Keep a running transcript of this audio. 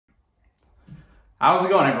How's it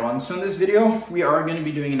going, everyone? So in this video, we are going to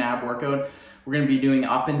be doing an ab workout. We're going to be doing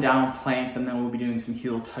up and down planks, and then we'll be doing some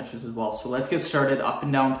heel touches as well. So let's get started. Up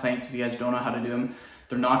and down planks, if you guys don't know how to do them,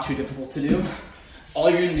 they're not too difficult to do.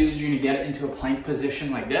 All you're going to do is you're going to get into a plank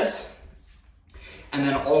position like this. And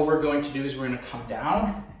then all we're going to do is we're going to come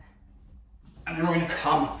down, and then we're going to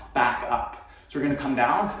come back up. So we're going to come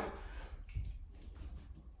down,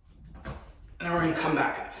 and then we're going to come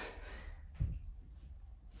back up.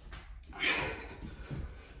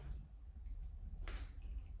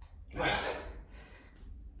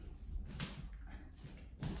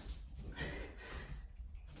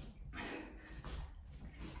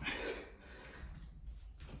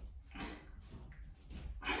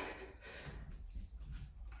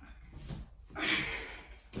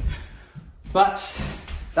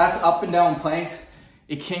 That's up and down planks.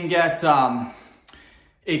 It can get a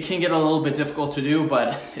little bit difficult to do,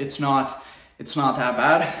 but it's not that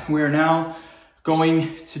bad. We're now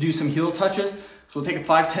going to do some heel touches. So we'll take a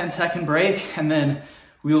 5-10 second break, and then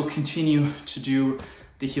we'll continue to do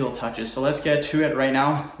the heel touches. So let's get to it right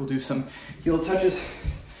now. We'll do some heel touches.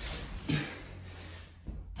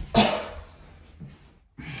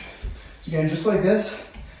 Again, just like this,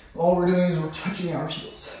 all we're doing is we're touching our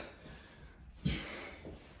heels.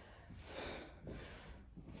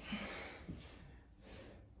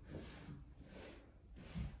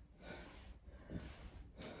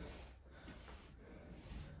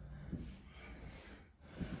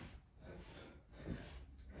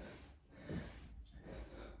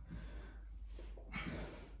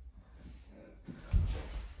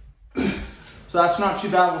 So that's not too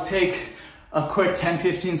bad. We'll take a quick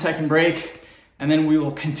 10-15 second break, and then we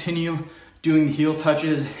will continue doing the heel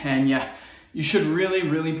touches. And yeah, you should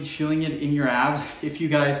really be feeling it in your abs. If you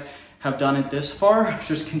guys have done it this far,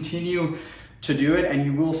 just continue to do it, and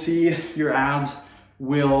you will see your abs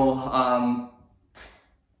will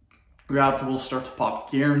start to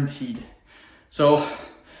pop, guaranteed. So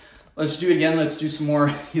let's do it again. Let's do some more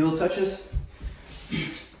heel touches.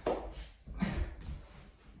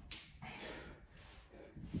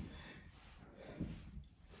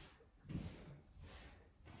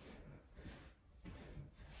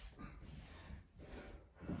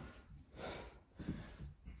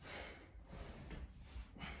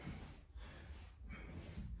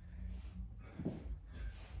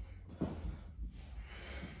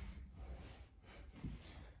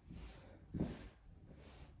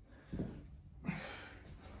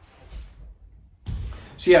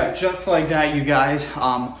 So yeah, just like that, you guys,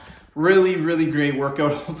 really great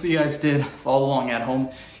workout. Hopefully you guys did follow along at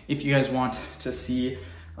home if you guys want to see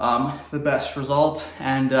the best results.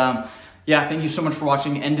 And yeah, thank you so much for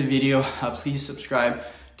watching. End the video. Please subscribe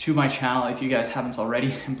to my channel if you guys haven't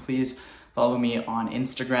already, and please follow me on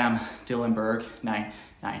Instagram, Dylan Berg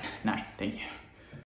 999. Thank you.